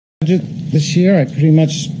budget this year, I pretty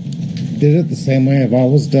much did it the same way I've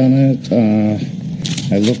always done it.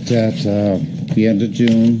 I looked at the end of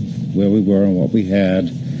June, where we were and what we had,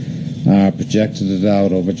 projected it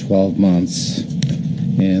out over 12 months,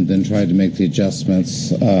 and then tried to make the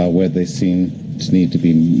adjustments where they seem to need to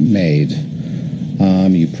be made.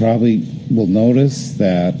 You probably will notice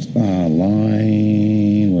that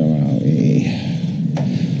line, where are we?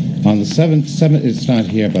 On the it's not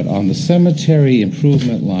here, but on the cemetery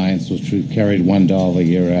improvement lines, which we've carried $1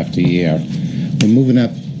 year after year, we're moving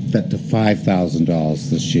up that to $5,000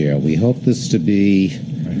 this year. We hope this to be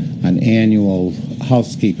an annual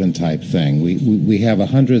housekeeping type thing. We have a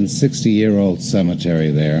 160-year-old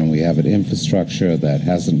cemetery there, and we have an infrastructure that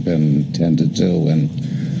hasn't been tended to in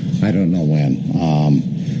I don't know when.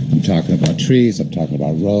 I'm talking about trees, I'm talking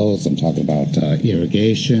about roads, I'm talking about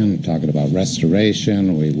irrigation, I'm talking about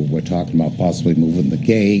restoration, we're talking about possibly moving the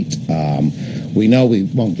gate. We know we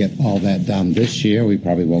won't get all that done this year. We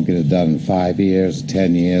probably won't get it done in 5 years,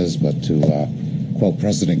 10 years, but to quote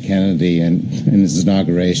President Kennedy in his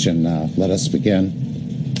inauguration, let us begin.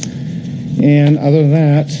 And other than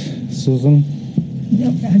that, Susan?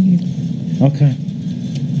 No, okay.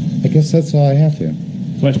 I guess that's all I have here.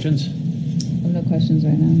 Questions? No questions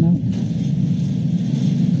right now, no.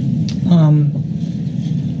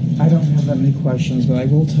 I don't have that many questions, but I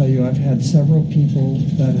will tell you I've had several people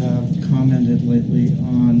that have commented lately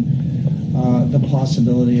on the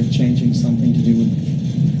possibility of changing something to do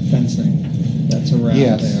with fencing that's around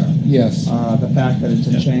there. Yes. The fact that it's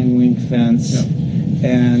a chain link fence. Yep.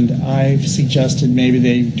 And I've suggested maybe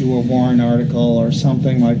they do a Warren article or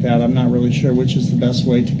something like that. I'm not really sure which is the best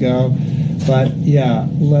way to go. But yeah,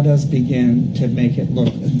 let us begin to make it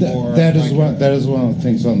look more. That is one of the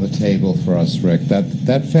things on the table for us, Rick.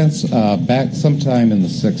 That fence back sometime in the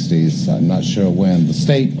 '60s, I'm not sure when, the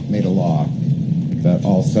state made a law that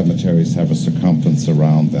all cemeteries have a circumference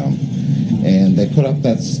around them, and they put up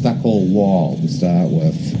that stucco wall to start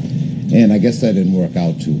with, and I guess that didn't work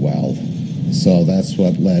out too well. So that's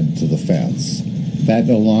what led to the fence. That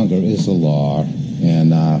no longer is a law.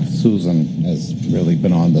 And Susan has really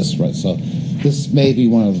been on this, right? So this may be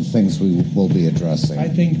one of the things we will be addressing. I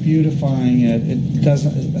think beautifying it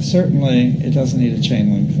doesn't need a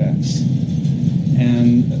chain link fence.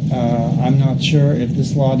 And I'm not sure if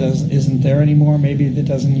this law isn't there anymore. Maybe it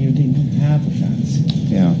doesn't even have a fence.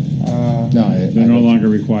 Yeah. They're no longer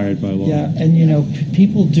required by law. Yeah, and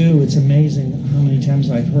people do. It's amazing how many times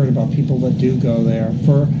I've heard about people that do go there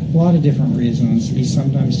for a lot of different reasons.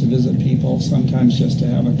 Sometimes to visit people, sometimes just to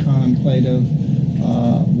have a contemplative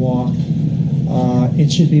walk. It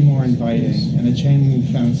should be more inviting, and a chain link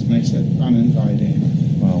fence makes it uninviting.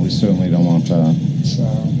 Well, we certainly don't want to.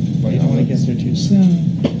 But you don't want to get there too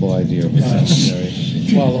soon. The whole idea of a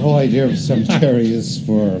cemetery. Well, the whole idea of a cemetery is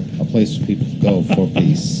for a place for people to go for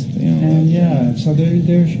peace. And so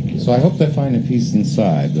So I hope they're finding peace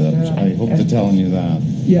inside. I hope they're telling you that.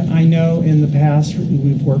 Yeah, I know in the past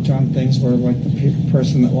we've worked on things where, like, the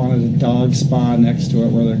person that wanted a dog spa next to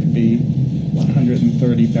it where there could be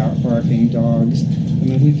 130 barking dogs. I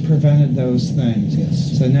mean, we've prevented those things.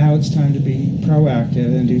 Yes. So now it's time to be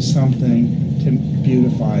proactive and do something to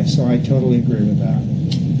beautify. So I totally agree with that.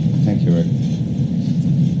 Thank you, Rick.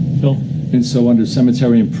 Bill? And so under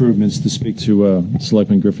cemetery improvements, to speak to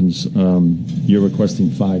Selectman Griffin's, you're requesting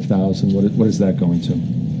 $5,000. What is that going to?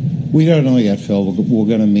 We don't know yet, Phil. We're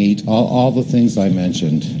going to meet all the things I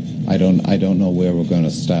mentioned. I don't know where we're going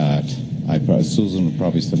to start. Susan would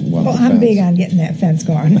probably say one. Well, I'm big on getting that fence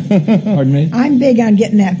going. Pardon me? I'm big on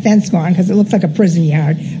getting that fence going because it looks like a prison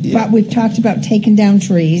yard. Yeah. But we've talked about taking down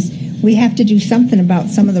trees. We have to do something about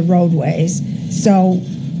some of the roadways. So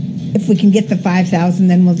if we can get the $5,000,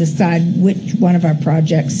 then we'll decide which one of our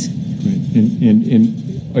projects.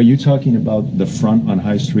 And are you talking about the front on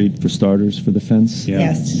High Street for starters for the fence? Yeah.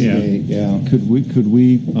 Yes. Yeah. Could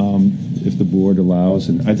we, if the board allows,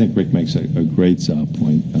 and I think Rick makes a great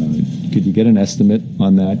point, could you get an estimate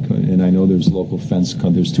on that? And I know there's local fence,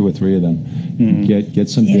 there's 2 or 3 of them. Mm-hmm. Get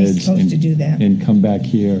some Yeah, he's bids supposed to do that. and come back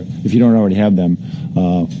here, if you don't already have them,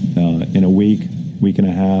 in a week and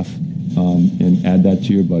a half, and add that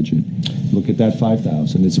to your budget. Look at that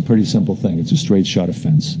 $5,000. It's a pretty simple thing. It's a straight shot of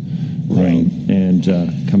fence. Right. And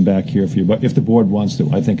come back here for you. But if the board wants to,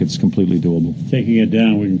 I think it's completely doable. Taking it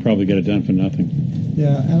down, we can probably get it done for nothing.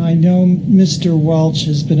 Yeah, and I know Mr. Welch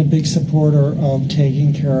has been a big supporter of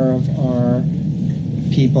taking care of our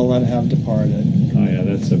people that have departed. Oh, yeah,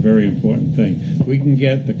 that's a very important thing. We can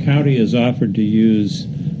get, the county has offered to use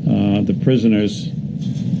the prisoners,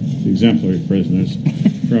 the exemplary prisoners,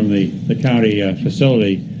 from the county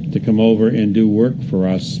facility to come over and do work for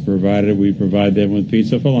us, provided we provide them with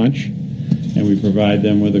pizza for lunch, and we provide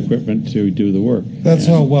them with equipment to do the work. That's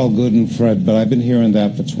And all well, good, and Fred, but I've been hearing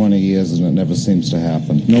that for 20 years, and it never seems to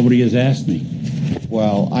happen. Nobody has asked me.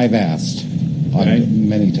 Well, I've asked Right.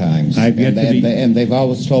 many times, I've yet to be- and they've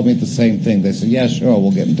always told me the same thing. They said, "Yeah, sure,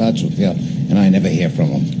 we'll get in touch with you," and I never hear from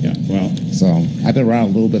them. Yeah, well, So I've been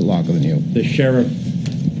around a little bit longer than you. the sheriff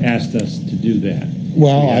asked us to do that.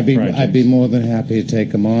 Well, We have I'd be projects. more than happy to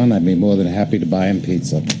take them on. I'd be more than happy to buy them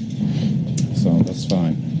pizza. So that's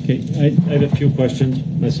fine. Okay, I have a few questions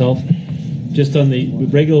myself. Just on the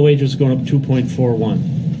regular wages going up 2.41.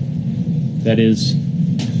 That is,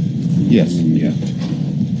 Yes. Yeah.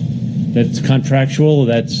 that's contractual, or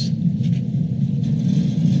that's...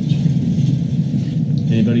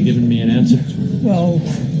 Anybody giving me an answer? Well,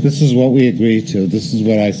 This is what we agreed to. This is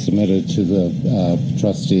what I submitted to the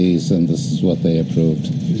trustees, and this is what they approved.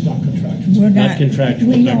 we're Not not, contractual.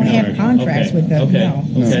 we don't have contractual. contracts Okay, with them, okay, no.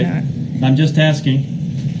 it's okay. not. I'm just asking.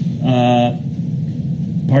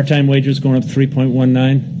 Part-time wages going up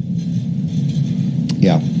 3.19,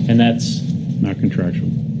 Yeah. and that's... Not contractual.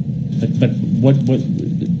 But what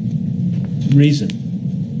reason?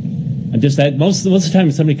 I'm just that most of the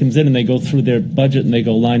time somebody comes in and they go through their budget and they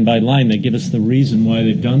go line by line, they give us the reason why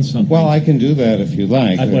they've done something. Well, I can do that if you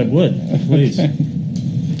like. I would, please. Okay.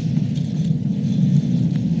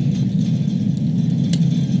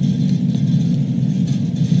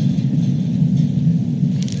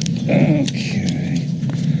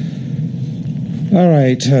 All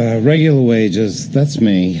right. Regular wages. That's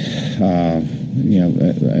me.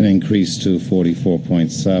 An increase to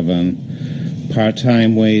 44.7.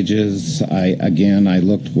 Part-time wages. I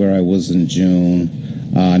looked where I was in June.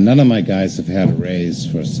 None of my guys have had a raise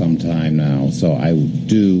for some time now, so I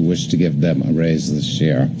do wish to give them a raise this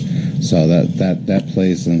year. So that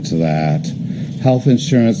plays into that. Health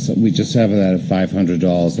insurance, we just have it at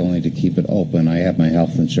 $500 only to keep it open. I have my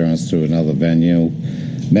health insurance through another venue.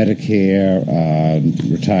 Medicare,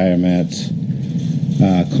 retirement,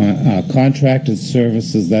 contracted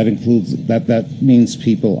services, that includes, that means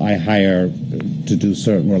people I hire to do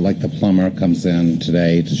certain work, like the plumber comes in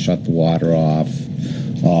today to shut the water off,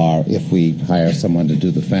 or if we hire someone to do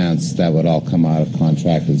the fence, that would all come out of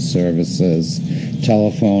contracted services.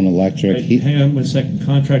 Telephone, electric, Right, hang on one second.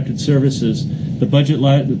 Contracted services. The budget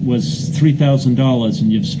was $3,000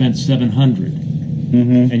 and you've spent $700,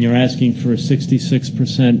 and you're asking for a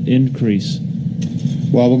 66% increase.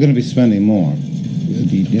 Well, we're going to be spending more.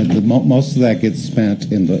 Most of that gets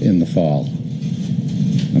spent in the fall.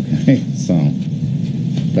 Okay, so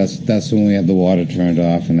that's when we have the water turned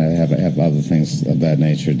off and I have other things of that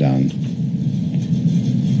nature done.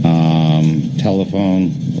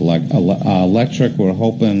 Telephone, electric. We're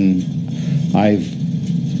hoping.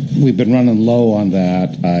 We've been running low on that.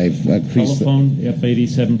 I've increased. Telephone up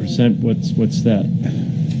 87%. What's that?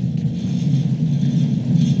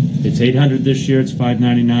 It's $800 this year. It's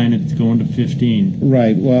 $599. It's going to $15.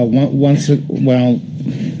 Right. Well,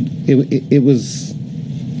 it was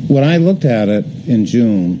when I looked at it in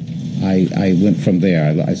June. I went from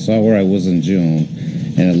there. I saw where I was in June,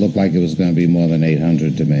 and it looked like it was going to be more than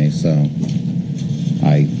 $800 to me. So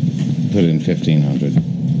I put in $1,500.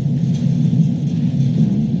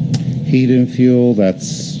 Heat and fuel.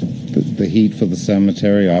 That's the heat for the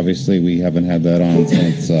cemetery. Obviously, we haven't had that on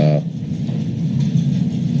since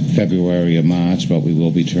February or March, but we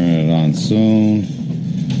will be turning it on soon.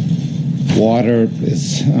 Water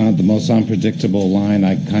is the most unpredictable line.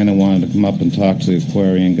 I kind of wanted to come up and talk to the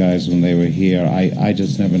Aquarian guys when they were here. I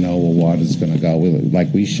just never know where water's going to go.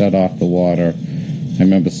 We shut off the water. I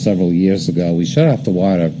remember several years ago, we shut off the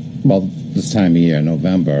water, well, this time of year,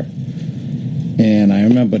 November. And I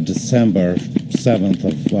remember December 7th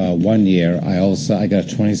of one year, I got a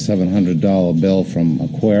 $2,700 bill from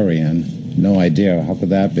Aquarian. No idea. How could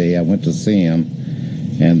that be? I went to see him,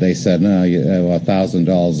 and they said, no,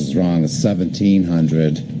 $1,000 is wrong. It's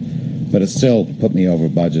 $1,700. But it still put me over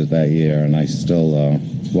budget that year, and I still,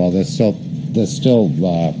 they're still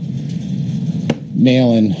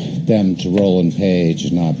nailing them to Roland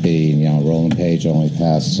Page, not B. Roland Page only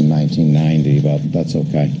passed in 1990, but that's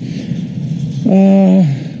okay.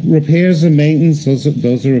 Repairs and maintenance, those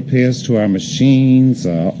are repairs to our machines,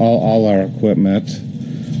 all our equipment.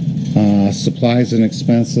 Supplies and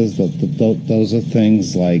expenses, those are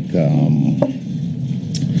things like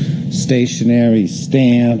stationery,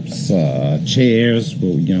 stamps, chairs.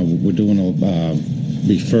 We're doing a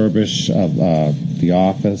refurbish of the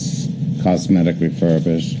office, cosmetic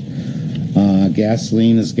refurbish.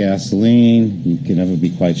 Gasoline is gasoline. You can never be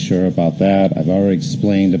quite sure about that. I've already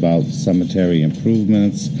explained about cemetery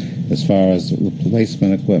improvements. As far as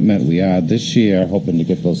replacement equipment, we are this year hoping to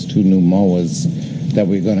get those 2 new mowers that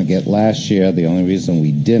we were going to get last year. The only reason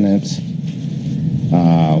we didn't,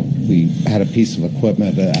 we had a piece of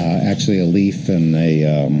equipment, actually a leaf and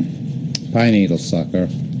a pine needle sucker.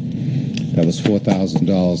 That was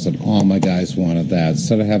 $4,000, and all my guys wanted that.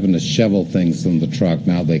 Instead of having to shovel things in the truck,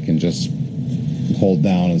 now they can just hold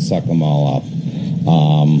down and suck them all up.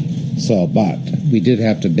 But we did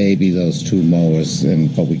have to baby those 2 mowers,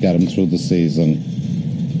 but we got them through the season,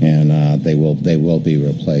 and they will be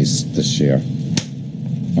replaced this year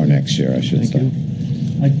or next year, I should say.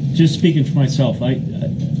 Just speaking for myself, I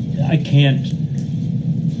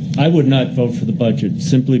would not vote for the budget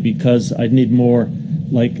simply because I need more.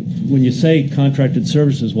 Like when you say contracted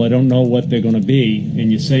services, well, I don't know what they're going to be,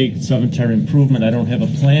 and you say cemetery improvement, I don't have a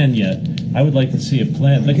plan yet. I would like to see a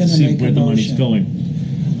plan. I'd like to see where the money's going.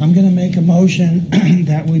 I'm going to make a motion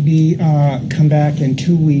that we come back in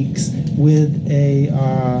 2 weeks with a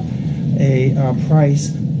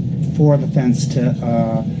price for the fence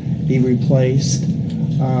to be replaced.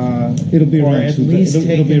 It'll be or around at least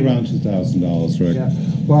it'll be around $2,000, Rick. Yeah.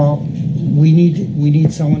 Well, we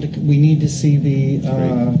need someone to. We need to see the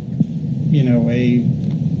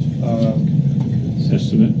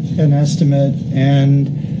an estimate, and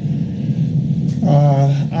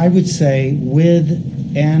I would say with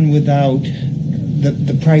and without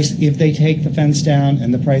the price if they take the fence down,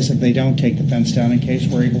 and the price if they don't take the fence down, in case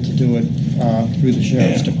we're able to do it through the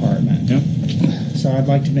sheriff's department. Yep. So I'd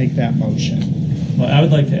like to make that motion. Well, I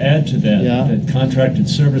would like to add to that, Yeah. that contracted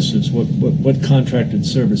services. What contracted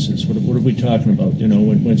services? What are we talking about? You know,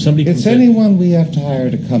 when somebody comes It's in, anyone we have to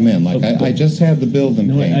hire to come in. Like I just had the building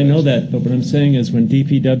No, painted. I know that, but what I'm saying is when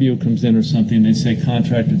DPW comes in or something, they say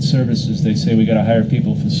contracted services. They say we got to hire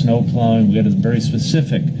people for snow plowing. We got to be very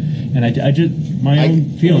specific. And I just my own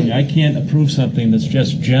feeling, I can't approve something that's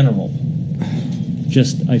just general.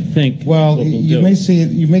 Just I think. Well, what we'll you do. may see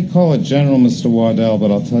it, you may call it general, Mr. Waddell, but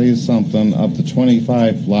I'll tell you something. Of the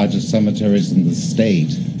 25 largest cemeteries in the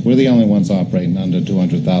state, we're the only ones operating under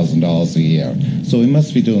 $200,000 a year. So we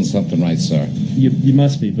must be doing something right, sir. You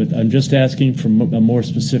must be, but I'm just asking for a more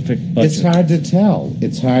specific budget. It's hard to tell.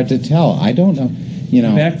 It's hard to tell. I don't know. You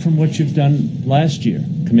know. Back from what you've done last year.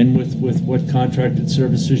 Come in with what contracted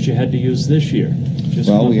services you had to use this year. Just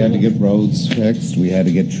Well, come we up had to with get roads fixed. We had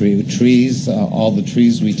to get trees. All the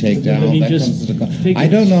trees we take But I down. mean, That just comes to the. figures. I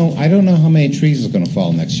don't know. I don't know how many trees are going to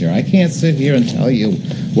fall next year. I can't sit here and tell you.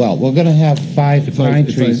 Well, we're going to have 5 pine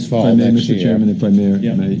trees fall if I may, next Mr. year. Chairman, if I may,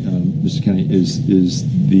 Yeah. Mr. Kenny, is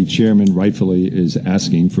the chairman rightfully is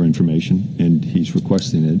asking for information, and he's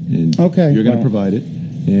requesting it, and Okay, you're going to well. provide it.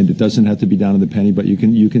 And it doesn't have to be down to the penny, but you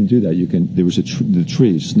can do that. You can. There was the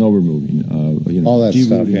trees, snow removing, All that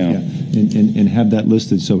stuff, de-rooting, yeah. and have that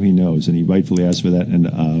listed so he knows, and he rightfully asked for that. And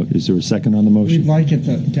is there a second on the We'd motion? like it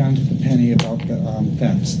down to the penny about the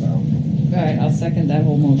fence, though. All right, I'll second that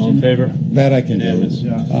whole All in motion. favor? That I can Unanimous. do.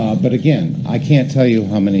 Yeah. But again, I can't tell you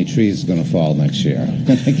how many trees are going to fall next year.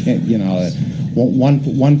 I can't,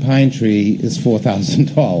 one pine tree is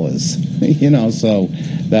 $4,000. So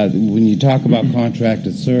that when you talk about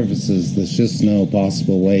contracted services, there's just no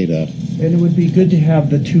possible way to. And it would be good to have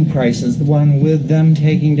the 2 prices, the one with them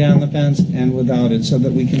taking down the fence and without it, so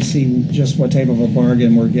that we can see just what type of a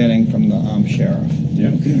bargain we're getting from the sheriff.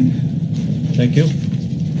 Yeah. Thank you.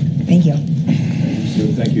 Thank you.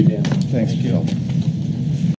 Thank you, Dan. Thanks, Bill.